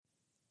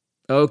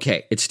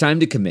Okay, it's time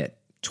to commit.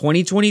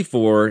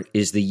 2024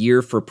 is the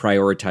year for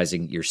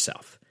prioritizing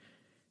yourself.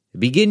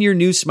 Begin your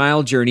new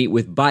smile journey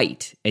with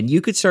Byte, and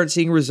you could start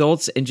seeing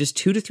results in just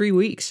 2 to 3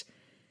 weeks.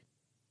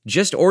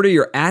 Just order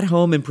your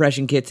at-home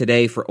impression kit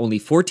today for only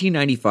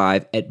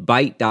 $14.95 at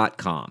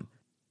Byte.com.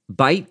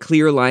 Byte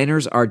clear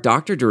liners are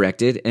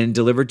doctor-directed and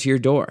delivered to your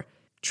door.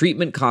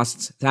 Treatment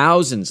costs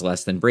thousands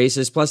less than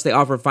braces, plus they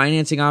offer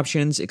financing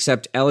options,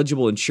 accept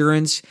eligible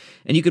insurance,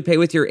 and you could pay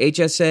with your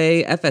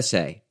HSA,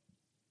 FSA.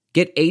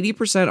 Get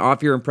 80%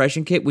 off your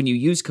impression kit when you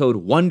use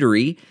code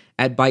WONDERY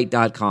at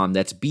Byte.com.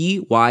 That's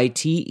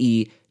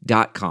BYTE.com.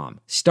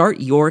 Start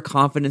your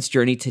confidence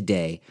journey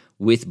today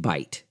with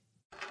Byte.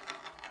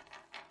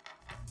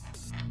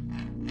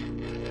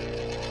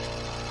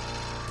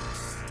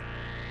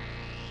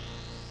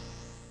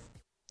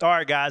 All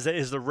right, guys, it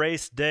is the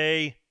race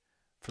day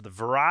for the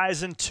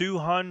Verizon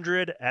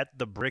 200 at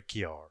the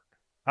Brickyard.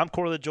 I'm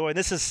Corey LaJoy, and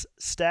this is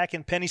Stack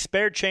and Penny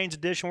Spare Change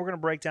Edition. We're going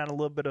to break down a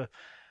little bit of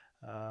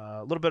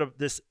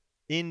this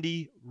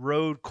Indy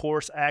Road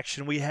Course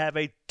action. We have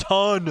a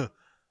ton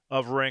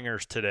of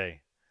ringers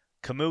today.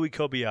 Kamui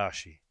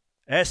Kobayashi,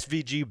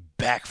 SVG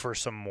back for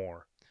some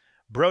more.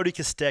 Brody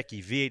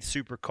Kostecki, V8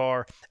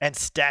 Supercar, and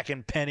Stack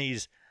and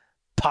Penny's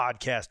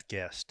podcast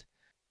guest.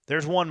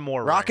 There's one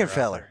more.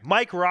 Rockenfeller.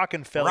 Mike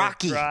Rockenfeller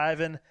Rocky.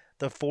 driving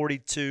the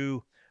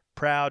 42,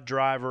 proud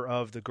driver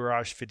of the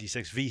Garage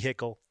 56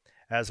 vehicle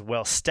as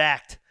well.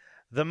 Stacked.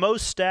 The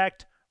most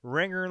stacked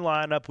ringer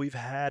lineup we've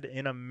had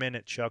in a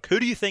minute, Chuck. Who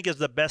do you think is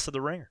the best of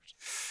the ringers?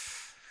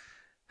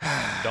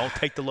 Don't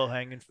take the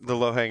low-hanging fruit. The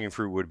low-hanging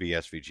fruit would be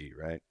SVG,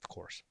 right? Of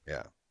course.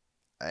 Yeah.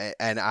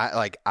 And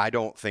I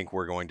don't think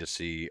we're going to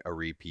see a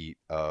repeat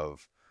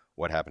of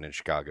what happened in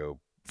Chicago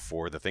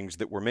for the things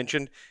that were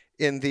mentioned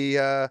in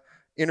the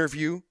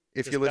interview,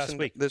 if you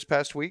listen this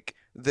past week,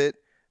 that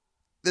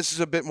this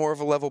is a bit more of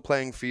a level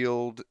playing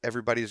field.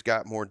 Everybody's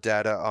got more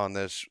data on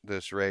this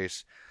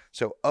race.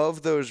 So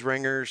of those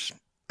ringers,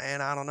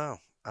 and I don't know.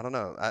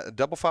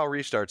 Double file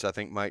restarts, I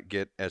think, might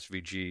get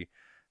SVG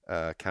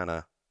kind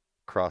of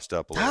crossed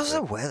up a little bit. How's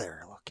the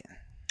weather looking?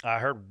 I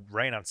heard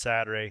rain on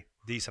Saturday,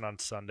 decent on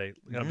Sunday.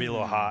 Going to be a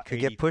little hot. Could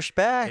get pushed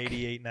back.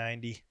 88,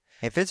 90.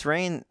 If it's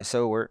rain,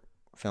 so we're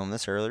filming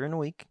this earlier in the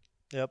week.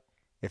 Yep.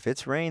 If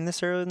it's rain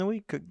this early in the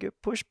week, could get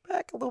pushed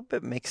back a little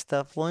bit, make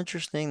stuff a little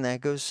interesting.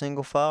 That goes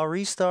single file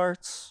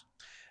restarts.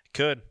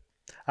 Could.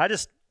 I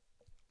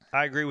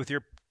agree with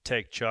your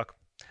take, Chuck.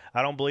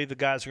 I don't believe the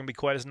guys are going to be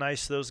quite as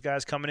nice to those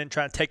guys coming in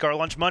trying to take our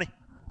lunch money.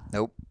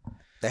 Nope.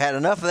 They had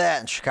enough of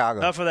that in Chicago.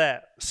 Enough of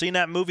that. Seen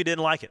that movie,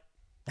 didn't like it.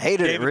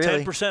 Hated it, really.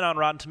 Gave it 10% on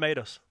Rotten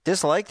Tomatoes.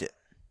 Disliked it.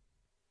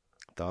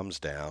 Thumbs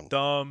down.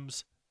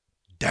 Thumbs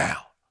down.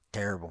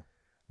 Terrible.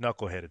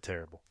 Knuckleheaded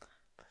terrible.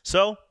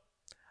 So,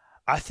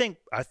 I think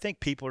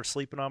people are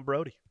sleeping on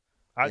Brody.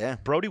 Yeah.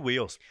 Brody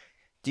wheels.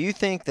 Do you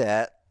think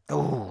that?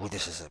 Oh,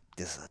 this is a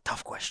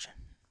tough question.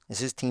 Is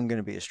his team going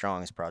to be as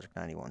strong as Project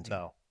 91 team?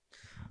 No.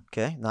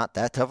 Okay, not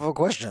that tough of a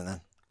question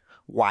then.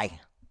 Why?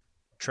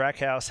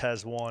 Trackhouse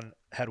had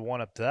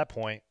won up to that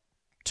point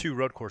 2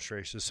 road course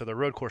races, so the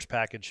road course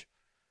package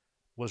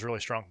was really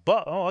strong.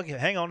 But okay,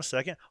 hang on a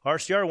second.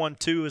 RCR won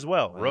 2 as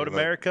well. Road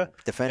America,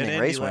 defending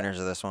race winners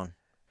of this one.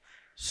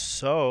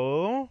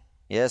 So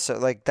yeah, so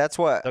like that's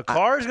what the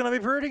car is going to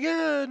be pretty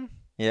good.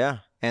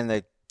 Yeah, and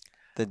the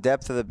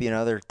depth of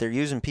the they're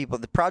using people.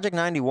 The Project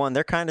 91,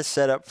 they're kind of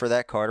set up for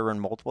that car to run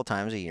multiple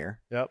times a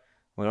year. Yep.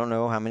 We don't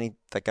know how many.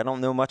 Like I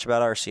don't know much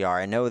about RCR.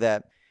 I know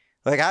that.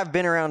 Like I've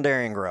been around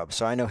Darian Grubb,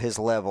 so I know his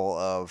level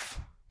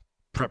of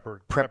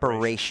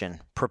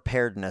preparation,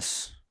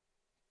 preparedness,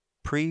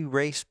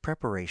 pre-race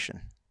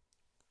preparation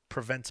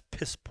prevents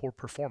piss poor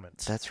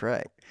performance. That's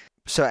right.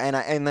 So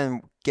and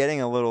then getting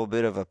a little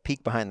bit of a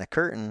peek behind the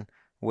curtain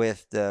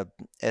with the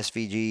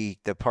SVG,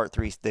 the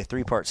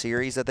 3-part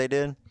series that they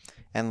did,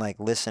 and like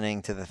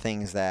listening to the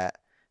things that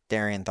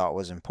Darian thought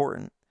was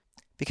important,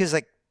 because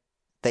like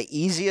the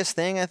easiest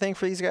thing I think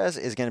for these guys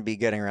is going to be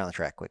getting around the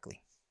track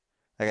quickly.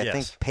 Like I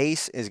think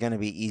pace is going to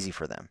be easy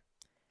for them.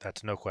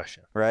 That's no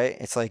question. Right?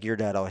 It's like your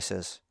dad always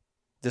says,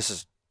 this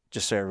is,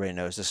 just so everybody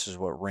knows, this is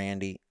what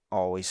Randy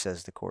always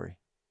says to Corey.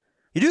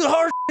 You do the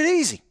hard shit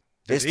easy.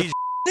 It's the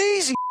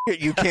easy shit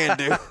you can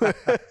do.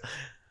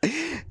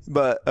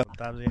 But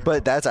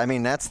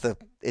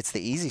it's the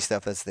easy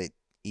stuff that's the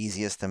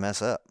easiest to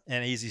mess up.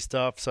 And easy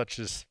stuff such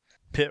as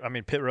pit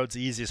road's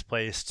the easiest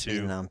place to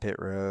Even on pit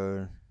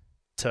road.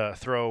 To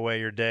throw away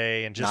your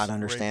day and just not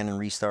understanding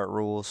restart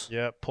rules.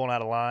 Yeah, pulling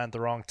out of line at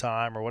the wrong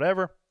time or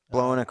whatever.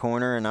 Blowing a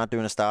corner and not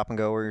doing a stop and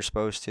go where you're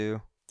supposed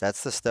to.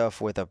 That's the stuff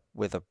with a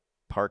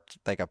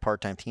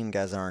part-time team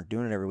guys that aren't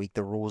doing it every week.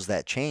 The rules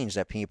that change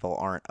that people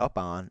aren't up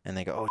on, and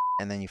they go,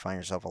 and then you find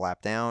yourself a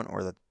lap down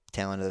or the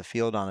tail end of the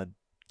field on a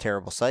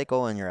terrible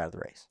cycle, and you're out of the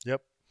race.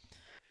 Yep.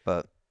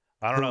 But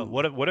I don't know.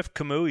 What if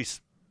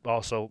Kamui's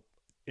also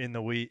in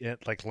the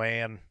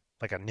land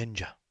like a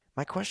ninja?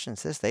 My question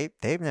is this: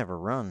 they've never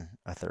run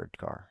a third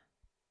car,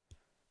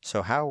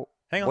 so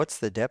what's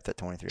the depth at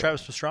 23?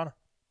 Travis Pastrana.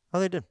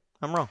 Oh, they did.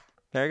 I'm wrong.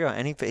 There you go.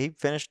 And he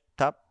finished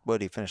top. What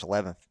did he finish?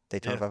 11th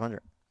Daytona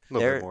 500. A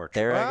little bit more.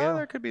 There I go.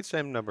 There could be the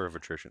same number of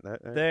attrition.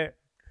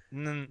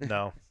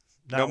 No.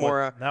 No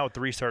more. Now with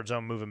the restart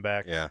zone moving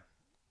back, Yeah.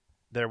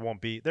 there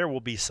will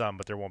be some,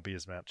 but there won't be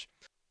as much.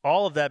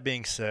 All of that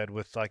being said,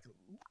 with like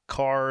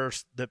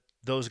cars that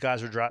those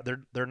guys are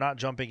driving, they're not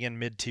jumping in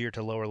mid-tier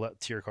to lower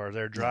tier cars.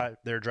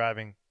 They're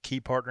driving key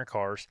partner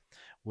cars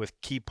with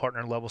key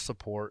partner level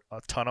support,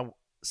 a ton of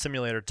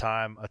simulator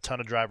time, a ton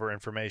of driver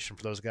information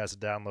for those guys to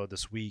download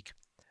this week.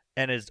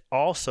 And it's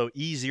also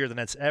easier than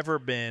it's ever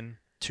been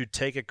to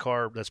take a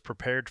car that's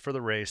prepared for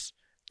the race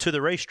to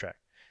the racetrack.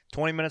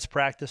 20 minutes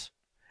practice,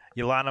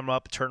 you line them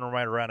up, turn them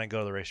right around, and go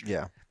to the racetrack.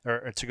 Yeah.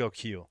 Or to go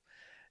queue.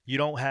 You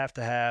don't have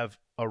to have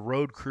a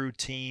road crew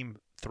team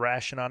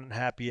thrashing on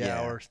happy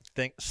hour,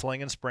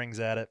 slinging springs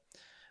at it.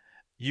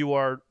 You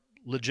are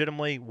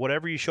legitimately,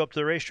 whatever you show up to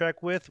the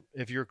racetrack with,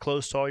 if you're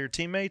close to all your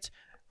teammates,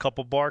 a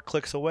couple bar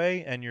clicks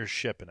away, and you're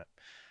shipping it.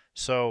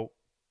 So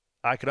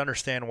I could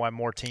understand why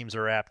more teams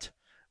are apt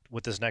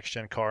with this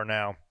next-gen car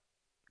now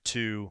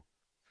to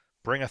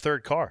bring a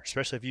third car,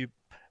 especially if you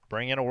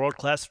bring in a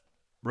world-class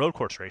road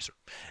course racer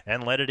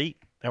and let it eat.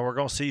 And we're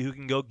going to see who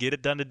can go get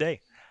it done today.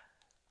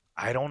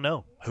 I don't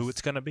know who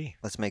it's going to be.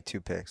 Let's make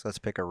 2 picks. Let's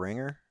pick a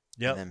ringer.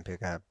 Yep. And then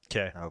pick a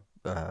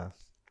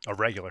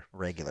regular.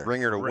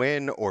 Ringer to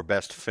win or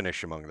best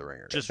finish among the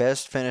ringers? Just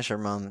best finish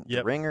among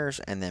the ringers,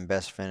 and then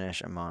best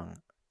finish among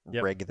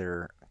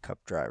regular Cup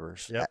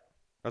drivers. Yep.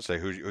 I'd say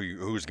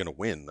who's going to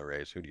win the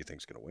race? Who do you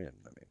think is going to win?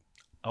 I mean,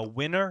 a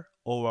winner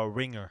or a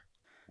ringer?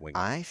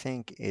 I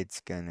think it's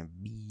going to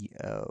be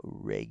a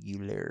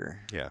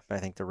regular. Yeah. But I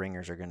think the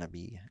ringers are going to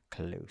be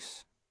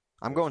close.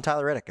 I'm going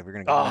Tyler Reddick if we're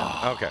going to go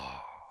down. Okay.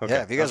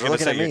 Yeah, if you guys are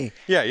looking at me.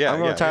 I'm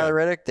going Tyler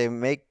Reddick. They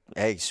make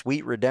a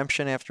sweet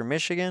redemption after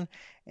Michigan.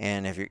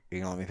 And if you're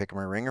going to let me pick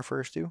my ringer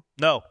first, too?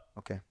 No.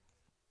 Okay.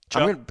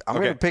 I'm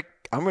going to pick.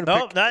 I'm going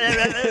to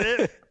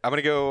pick. I'm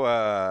going to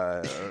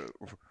go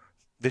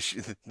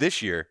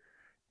this year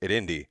at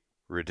Indy,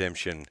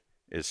 redemption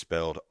is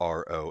spelled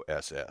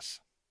ROSS.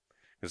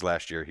 Because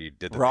last year he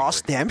did the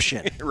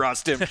Ross-demption.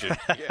 Ross-demption.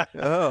 Yeah.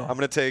 Oh. I'm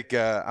gonna take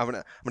I'm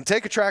gonna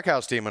take a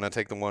Trackhouse team. I'm gonna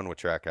take the one with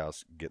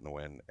Trackhouse getting the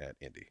win at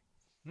Indy.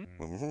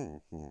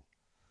 Mm-hmm.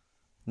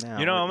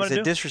 Now, is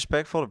it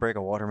disrespectful to break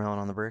a watermelon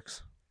on the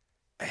bricks?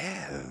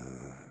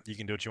 You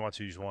can do what you want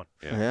to. Use one.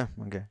 Yeah.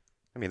 Okay.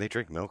 I mean, they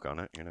drink milk on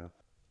it.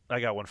 I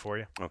got one for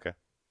you. Okay.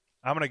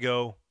 I'm gonna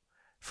go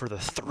for the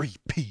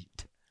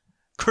 3-peat.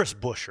 Chris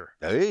Buescher.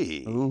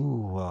 Hey.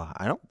 Ooh,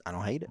 I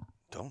don't hate it.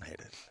 Don't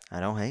hate it. I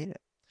don't hate it.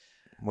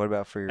 What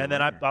about for your? And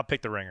then I'll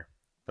pick the ringer.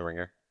 The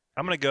ringer.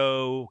 I'm gonna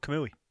go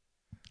Kamui.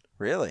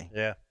 Really?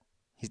 Yeah.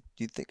 Do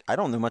you think? I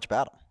don't know much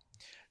about him.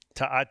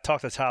 I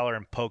talked to Tyler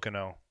in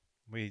Pocono.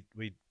 We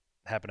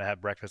happen to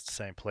have breakfast at the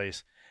same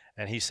place,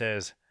 and he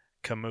says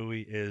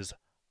Kamui is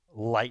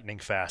lightning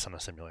fast on the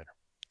simulator.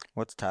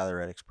 What's Tyler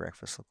Reddick's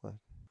breakfast look like?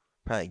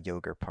 Probably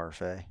yogurt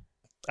parfait.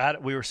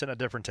 We were sitting at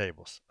different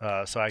tables,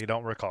 so I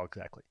don't recall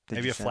exactly.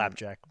 Maybe a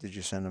flapjack. Did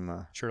you send him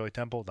a Shirley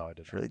Temple? No, I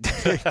didn't. Shirley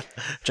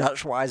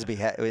Josh Weisby.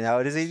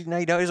 Does he? No,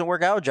 he doesn't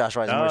work out with Josh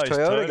Weisby. No, he's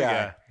Toyota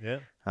guy. Yeah.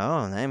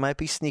 Oh, they might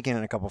be sneaking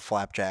in a couple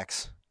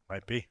flapjacks.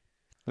 Might be.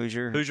 Who's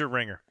your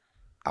ringer?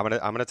 I'm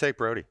gonna take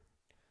Brody.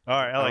 All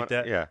right, I like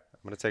that. Yeah,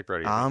 I'm gonna take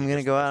Brody. I'm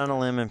gonna go out on a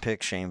limb and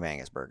pick Shane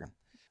Vangesbergen.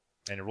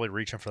 And you're really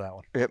reaching for that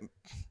one. Yep.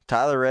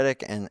 Tyler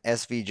Reddick and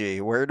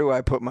SVG. Where do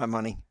I put my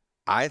money?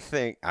 I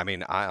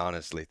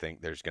honestly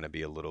think there's going to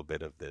be a little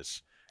bit of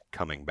this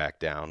coming back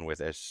down with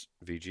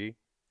SVG.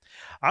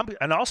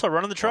 And also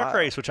running the truck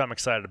race, which I'm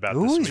excited about.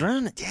 Ooh, this he's week.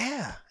 running it.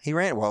 Yeah, he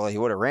ran. Well, he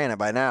would have ran it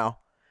by now.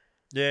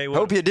 Yeah, he would.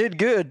 Hope you did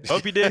good.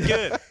 Hope you did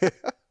good.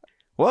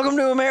 Welcome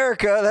to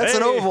America. That's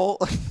an oval.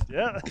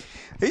 Yeah,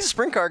 he's a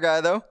sprint car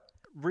guy though.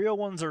 Real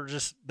ones are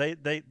just they have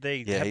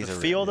the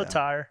feel of the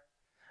tire.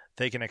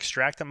 They can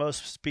extract the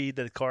most speed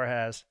that the car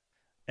has.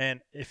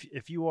 And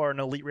if you are an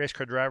elite race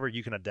car driver,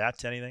 you can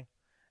adapt to anything.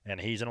 And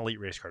he's an elite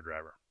race car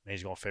driver. And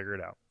he's going to figure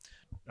it out.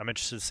 I'm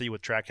interested to see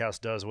what Trackhouse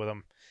does with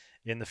him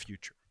in the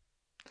future.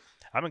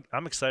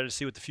 I'm excited to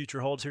see what the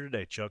future holds here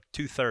today, Chuck.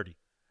 2:30.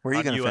 Where are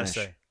you going to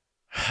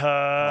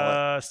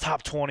finish?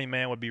 Top 20,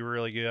 man, would be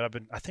really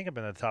good. I think I've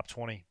been in the top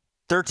 20.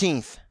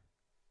 13th.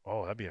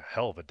 Oh, that'd be a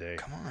hell of a day.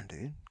 Come on,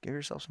 dude. Give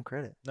yourself some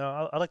credit.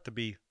 No, I like to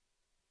be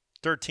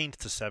 13th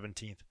to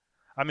 17th.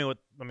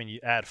 You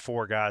add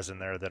 4 guys in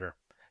there that are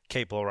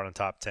capable of running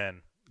top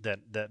 10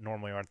 that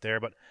normally aren't there.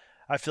 But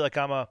I feel like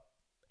I'm a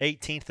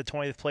 18th to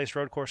 20th place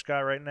road course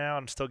guy right now.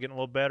 I'm still getting a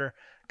little better.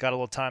 Got a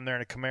little time there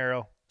in a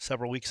Camaro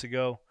several weeks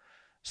ago.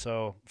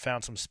 So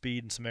found some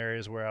speed in some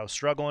areas where I was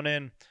struggling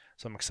in.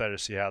 So I'm excited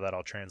to see how that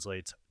all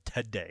translates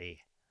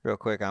today. Real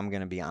quick, I'm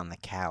going to be on the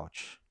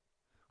couch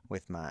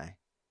with my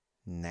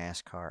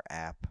NASCAR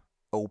app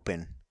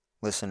open,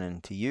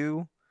 listening to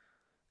you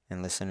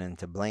and listening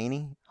to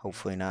Blaney.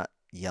 Hopefully not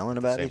yelling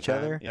about each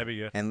other. That'd be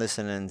good. And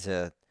listening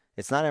to,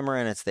 it's not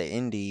Emran, it's the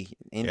Indy.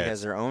 Indy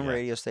has their own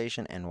radio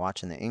station, and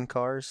watching the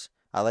in-cars.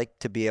 I like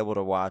to be able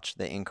to watch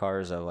the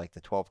in-cars of like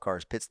the 12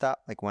 cars pit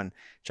stop. Like when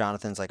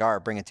Jonathan's like, all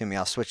right, bring it to me.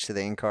 I'll switch to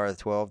the in-car of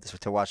the 12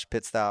 to watch the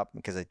pit stop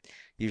because I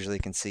usually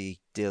can see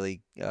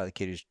Dilly, the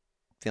kid who's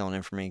filling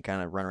in for me,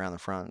 kind of run around the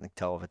front and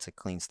tell if it's a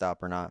clean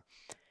stop or not.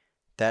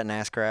 That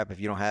NASCAR app, if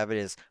you don't have it,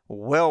 is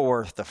well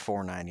worth the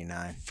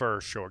 $4.99. For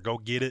sure. Go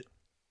get it.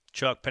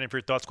 Chuck, penny for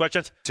your thoughts,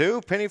 questions?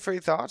 2 penny for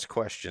your thoughts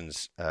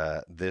questions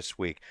this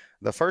week.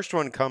 The first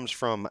one comes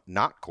from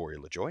not Corey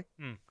LaJoy.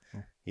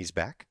 He's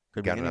back.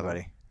 Could be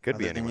anybody. Could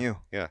be anyone. You.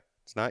 Yeah,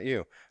 it's not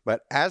you.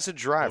 But as a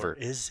driver, or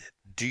is it?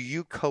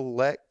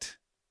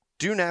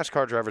 Do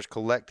NASCAR drivers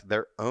collect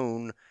their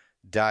own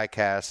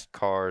die-cast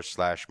cars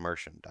 /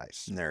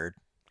 merchandise? Nerd.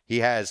 He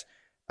has,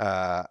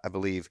 I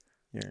believe,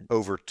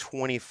 over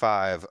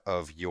 25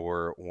 of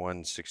your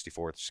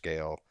 1/64th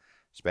scale,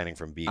 spanning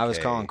from BK. I was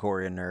calling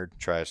Corey a nerd.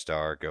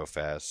 TriStar, Go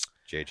Fast,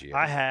 JGF.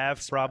 I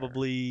have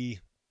probably,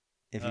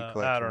 if you collect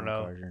I don't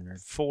know, cars, you're a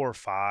nerd. 4 or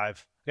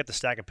 5. I got the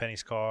Stack and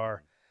Penny's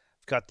car.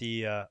 I've got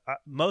the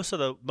most of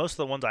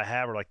the ones I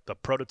have are like the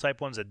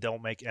prototype ones that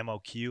don't make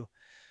MOQ,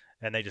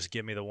 and they just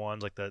give me the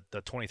ones like the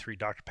 23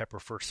 Dr. Pepper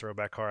first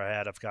throwback car I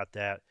had. I've got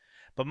that,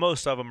 but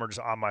most of them are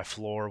just on my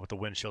floor with the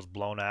windshields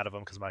blown out of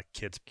them because my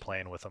kid's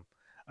playing with them.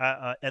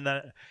 And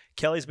then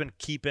Kelly's been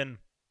keeping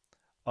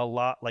a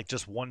lot, like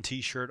just one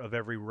T-shirt of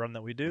every run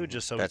that we do,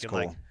 just so That's we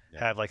can cool.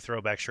 have like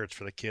throwback shirts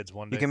for the kids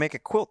one day. You can make a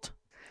quilt.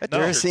 No.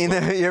 You ever seen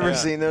that? You ever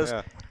seen those?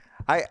 Yeah.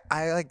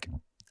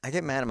 I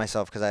get mad at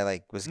myself because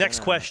I was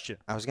Next question.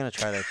 I was gonna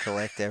try to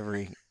collect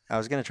every. I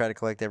was gonna try to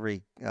collect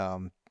every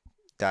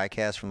die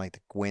cast from like the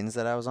wins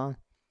that I was on,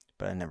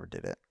 but I never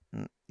did it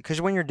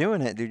because when you're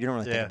doing it, dude, you don't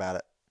really think about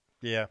it.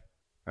 Yeah.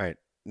 All right.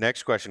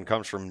 Next question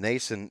comes from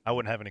Nathan. I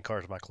wouldn't have any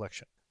cars in my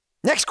collection.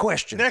 Next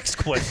question.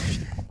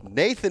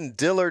 Nathan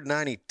Dillard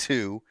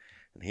 92,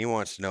 and he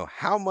wants to know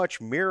how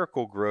much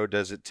Miracle Grow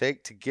does it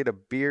take to get a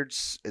beard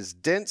as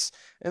dense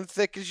and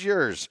thick as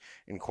yours?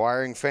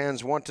 Inquiring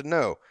fans want to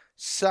know.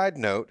 Side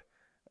note,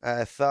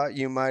 I thought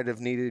you might have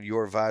needed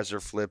your visor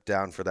flipped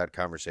down for that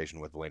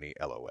conversation with Blaney,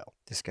 LOL.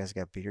 This guy's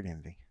got beard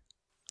envy.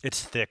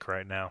 It's thick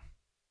right now.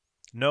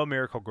 No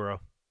Miracle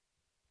Grow.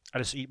 I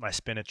just eat my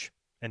spinach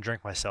and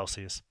drink my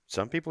Celsius.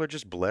 Some people are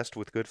just blessed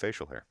with good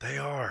facial hair. They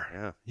are.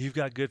 Yeah. You've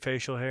got good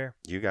facial hair.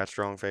 You got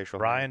strong facial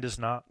hair. Ryan does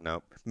not.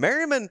 Nope.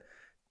 Merriman,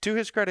 to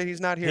his credit, he's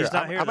not here. He's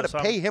not here. I'm going to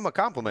pay him a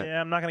compliment. Yeah,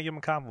 I'm not going to give him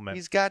a compliment.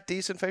 He's got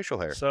decent facial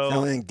hair. So There's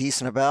nothing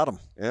decent about him.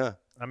 Yeah.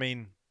 I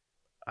mean,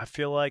 I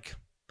feel like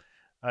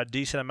a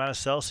decent amount of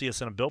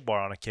Celsius in a Built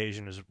Bar on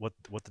occasion is what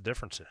the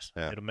difference is.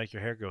 Yeah. It'll make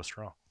your hair go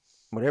strong.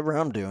 Whatever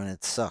I'm doing,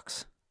 it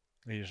sucks.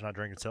 You're just not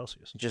drinking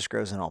Celsius. It just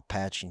grows in all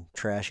patchy and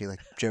trashy like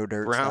Joe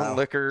Dirt Brown style.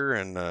 liquor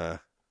and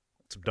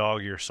Some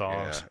dog ear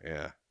songs.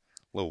 Yeah.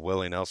 Little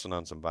Willie Nelson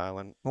on some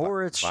violin.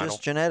 Or it's vinyl.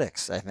 just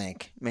genetics, I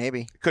think.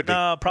 Maybe. Could be.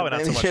 No, probably not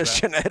Maybe so much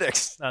just that.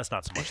 genetics. No, it's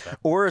not so much that.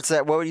 Or it's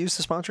that, what used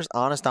to sponsor us?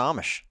 Honest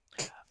Amish.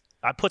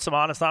 I put some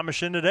Honest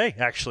Amish in today,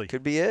 actually.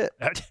 Could be it.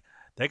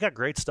 They got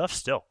great stuff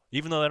still.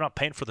 Even though they're not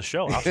paying for the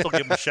show, I'll still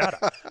give them a shout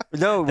out.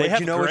 No, They but have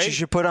you know what you great-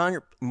 should put on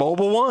your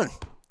Mobile One?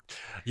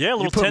 Yeah, a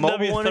You little put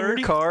Mobile One in your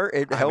 10W30. car,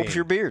 it helps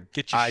your beard.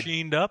 Get you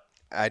sheened up.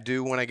 I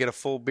do when I get a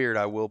full beard.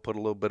 I will put a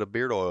little bit of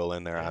beard oil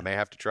in there. I may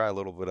have to try a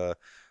little bit of.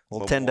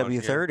 Well, Mobile One.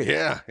 10W30.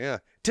 Yeah.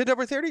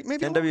 10W30,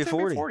 maybe 10W40.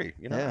 10W40.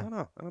 You know,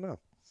 Yeah. I don't know.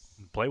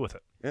 Play with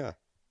it. Yeah.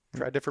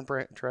 Try different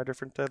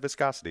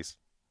viscosities.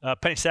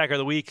 Penny Stacker of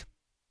the Week.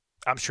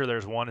 I'm sure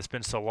there's one. It's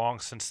been so long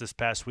since this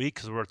past week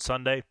because we're at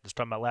Sunday. Just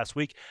talking about last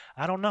week.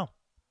 I don't know.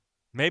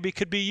 Maybe it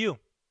could be you.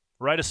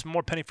 Write us some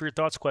more Penny for Your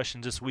Thoughts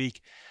questions this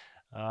week.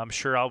 I'm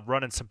sure I'll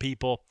run in some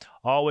people.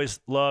 Always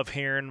love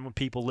hearing when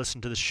people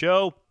listen to the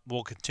show.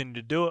 We'll continue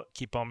to do it.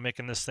 Keep on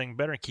making this thing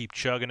better and keep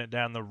chugging it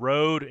down the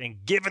road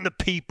and giving the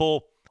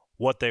people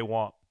what they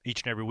want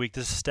each and every week.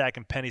 This is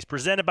Stacking Pennies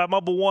presented by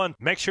Mobile One.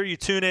 Make sure you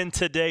tune in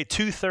today,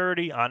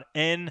 2:30 on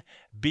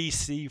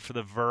NBC for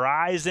the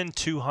Verizon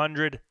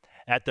 200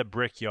 at the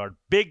Brickyard.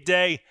 Big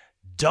day.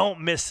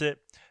 Don't miss it.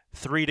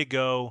 3 to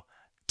go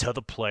to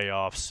the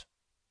playoffs.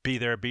 Be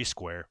there, be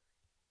square.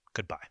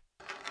 Goodbye.